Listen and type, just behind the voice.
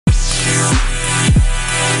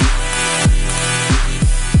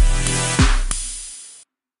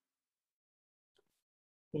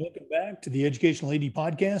Welcome back to the Educational AD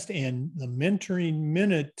Podcast and the Mentoring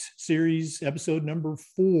Minute series, episode number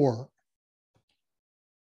 4.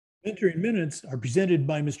 Mentoring Minutes are presented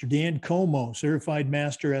by Mr. Dan Como, Certified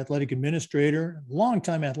Master Athletic Administrator,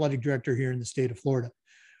 longtime athletic director here in the state of Florida.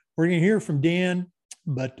 We're going to hear from Dan,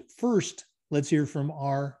 but first, let's hear from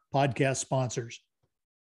our podcast sponsors.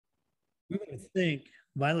 We want to thank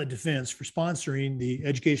Violet Defense for sponsoring the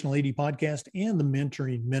Educational AD Podcast and the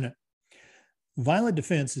Mentoring Minute. Violet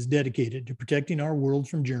Defense is dedicated to protecting our world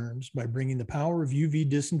from germs by bringing the power of UV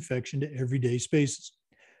disinfection to everyday spaces.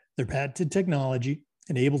 Their patented technology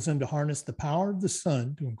enables them to harness the power of the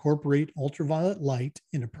sun to incorporate ultraviolet light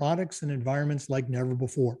into products and environments like never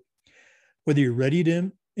before. Whether you're ready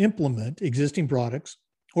to implement existing products,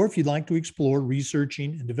 or if you'd like to explore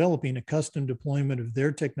researching and developing a custom deployment of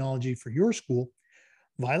their technology for your school,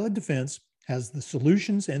 Violet Defense has the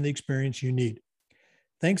solutions and the experience you need.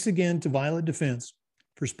 Thanks again to Violet Defense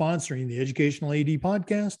for sponsoring the Educational AD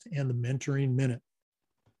Podcast and the Mentoring Minute.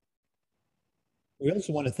 We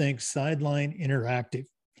also want to thank Sideline Interactive.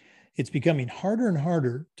 It's becoming harder and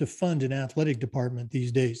harder to fund an athletic department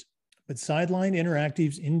these days, but Sideline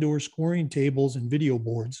Interactive's indoor scoring tables and video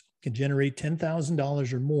boards can generate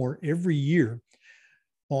 $10,000 or more every year,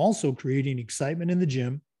 while also creating excitement in the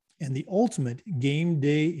gym and the ultimate game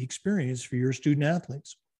day experience for your student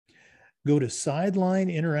athletes. Go to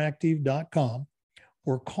sidelineinteractive.com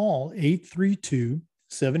or call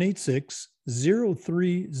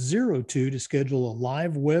 832-786-0302 to schedule a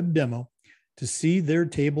live web demo to see their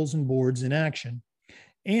tables and boards in action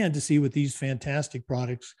and to see what these fantastic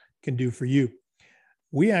products can do for you.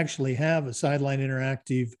 We actually have a Sideline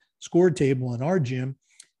Interactive score table in our gym,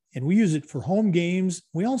 and we use it for home games.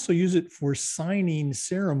 We also use it for signing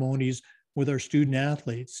ceremonies with our student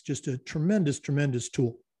athletes. Just a tremendous, tremendous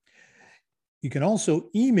tool. You can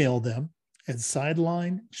also email them at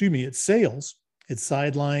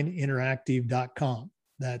sales@sidelineinteractive.com.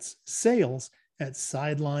 That's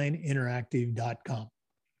sales@sidelineinteractive.com.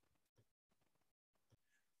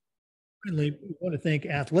 Finally, we want to thank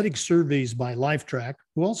Athletic Surveys by Lifetrack,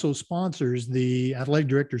 who also sponsors the Athletic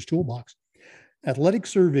Director's Toolbox. Athletic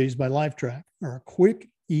Surveys by Lifetrack are a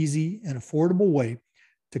quick, easy, and affordable way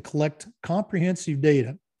to collect comprehensive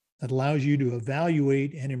data that allows you to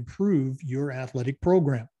evaluate and improve your athletic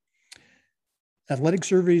program. Athletic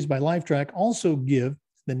Surveys by Lifetrack also give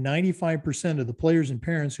the 95% of the players and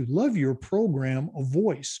parents who love your program a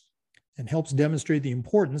voice and helps demonstrate the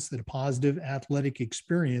importance that a positive athletic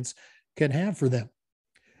experience can have for them.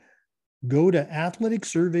 Go to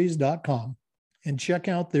athleticsurveys.com and check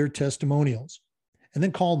out their testimonials, and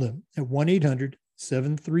then call them at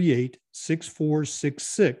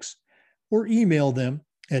 1-800-738-6466 or email them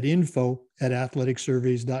at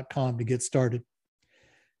info@athleticsurveys.com to get started.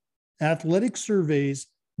 Athletic Surveys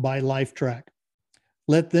by Lifetrack.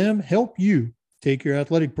 Let them help you take your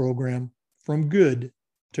athletic program from good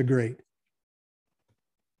to great.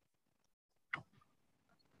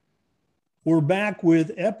 We're back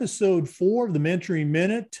with episode 4 of the Mentoring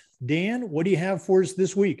Minute. Dan, what do you have for us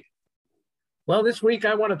this week? Well, this week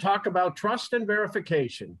I want to talk about trust and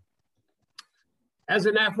verification. As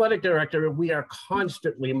an athletic director, we are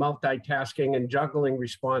constantly multitasking and juggling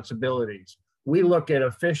responsibilities. We look at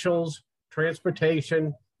officials,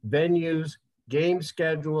 transportation, venues, game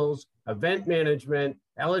schedules, event management,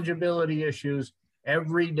 eligibility issues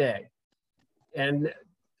every day. And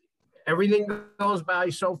everything goes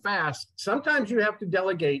by so fast. Sometimes you have to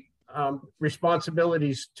delegate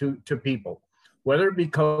responsibilities to people, whether it be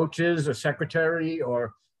coaches, a secretary,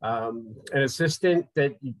 or an assistant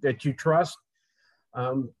that you trust.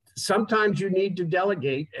 Sometimes you need to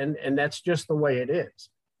delegate, and that's just the way it is.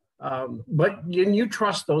 But you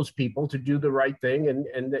trust those people to do the right thing,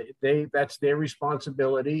 and that's their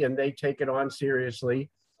responsibility, and they take it on seriously.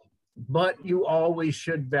 But you always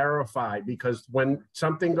should verify, because when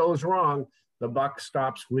something goes wrong, the buck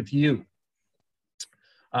stops with you.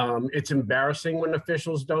 It's embarrassing when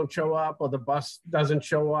officials don't show up, or the bus doesn't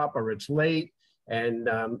show up, or it's late, and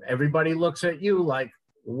everybody looks at you like,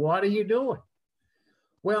 what are you doing?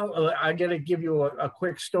 Well, I got to give you a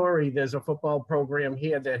quick story. There's a football program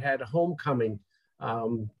here that had a homecoming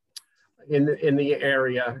in the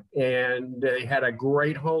area, and they had a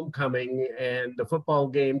great homecoming, and the football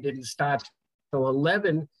game didn't start till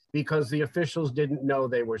 11 because the officials didn't know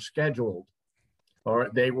they were scheduled,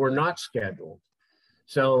 or they were not scheduled.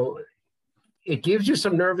 So it gives you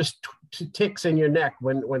some nervous ticks in your neck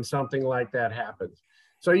when something like that happens.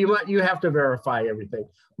 So you have to verify everything.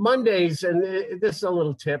 Mondays, and this is a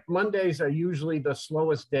little tip, Mondays are usually the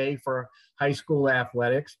slowest day for high school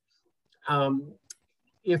athletics.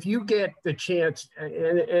 if you get the chance,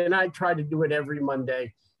 and I try to do it every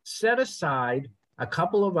Monday, set aside a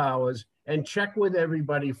couple of hours and check with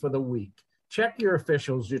everybody for the week. Check your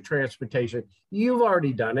officials, your transportation. You've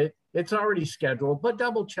already done it. It's already scheduled, but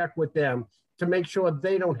double check with them to make sure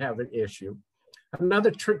they don't have an issue.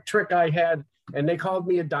 Another trick I had, and they called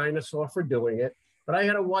me a dinosaur for doing it, but I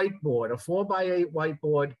had a whiteboard, a 4x8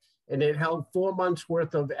 whiteboard, and it held 4 months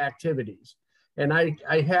worth of activities. And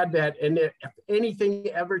I had that, and if anything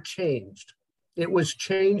ever changed, it was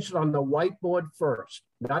changed on the whiteboard first,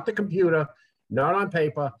 not the computer, not on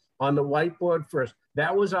paper, on the whiteboard first.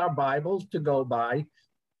 That was our Bible to go by.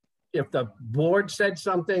 If the board said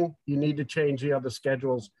something, you need to change the other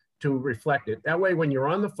schedules to reflect it. That way, when you're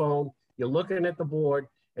on the phone, you're looking at the board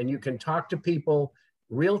and you can talk to people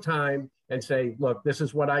real time and say, look, this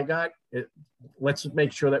is what I got. Let's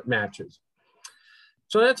make sure that matches.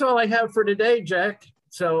 So that's all I have for today, Jack.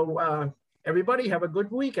 So everybody have a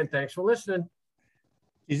good week and thanks for listening.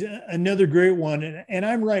 Is another great one. And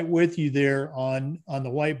I'm right with you there on the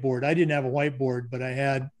whiteboard. I didn't have a whiteboard, but I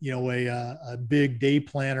had, a big day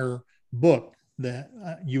planner book that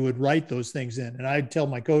you would write those things in. And I'd tell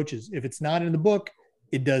my coaches, if it's not in the book,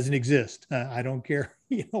 it doesn't exist. I don't care,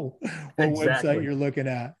 what website you're looking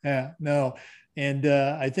at. No. And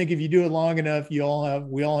I think if you do it long enough, we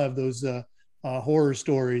all have those horror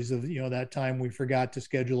stories of, that time we forgot to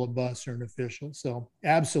schedule a bus or an official. So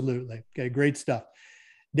absolutely. Okay. Great stuff.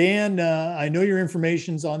 Dan, I know your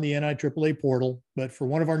information's on the NIAAA portal, but for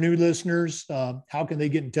one of our new listeners, how can they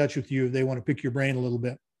get in touch with you if they want to pick your brain a little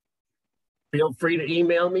bit? Feel free to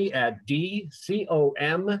email me at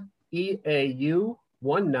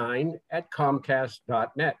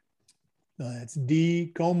dcomeau19@comcast.net. That's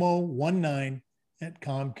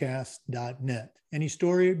dcomo19@comcast.net. Any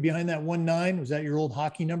story behind that 19? Was that your old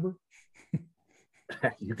hockey number?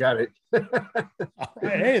 You got it. All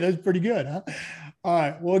right. Hey, that's pretty good, huh? All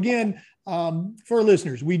right. Well, again, for our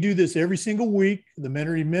listeners, we do this every single week, the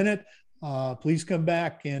Mentoring Minute. Please come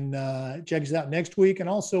back and check us out next week. And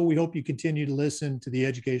also, we hope you continue to listen to the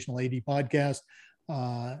Educational AD Podcast.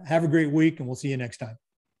 Have a great week, and we'll see you next time.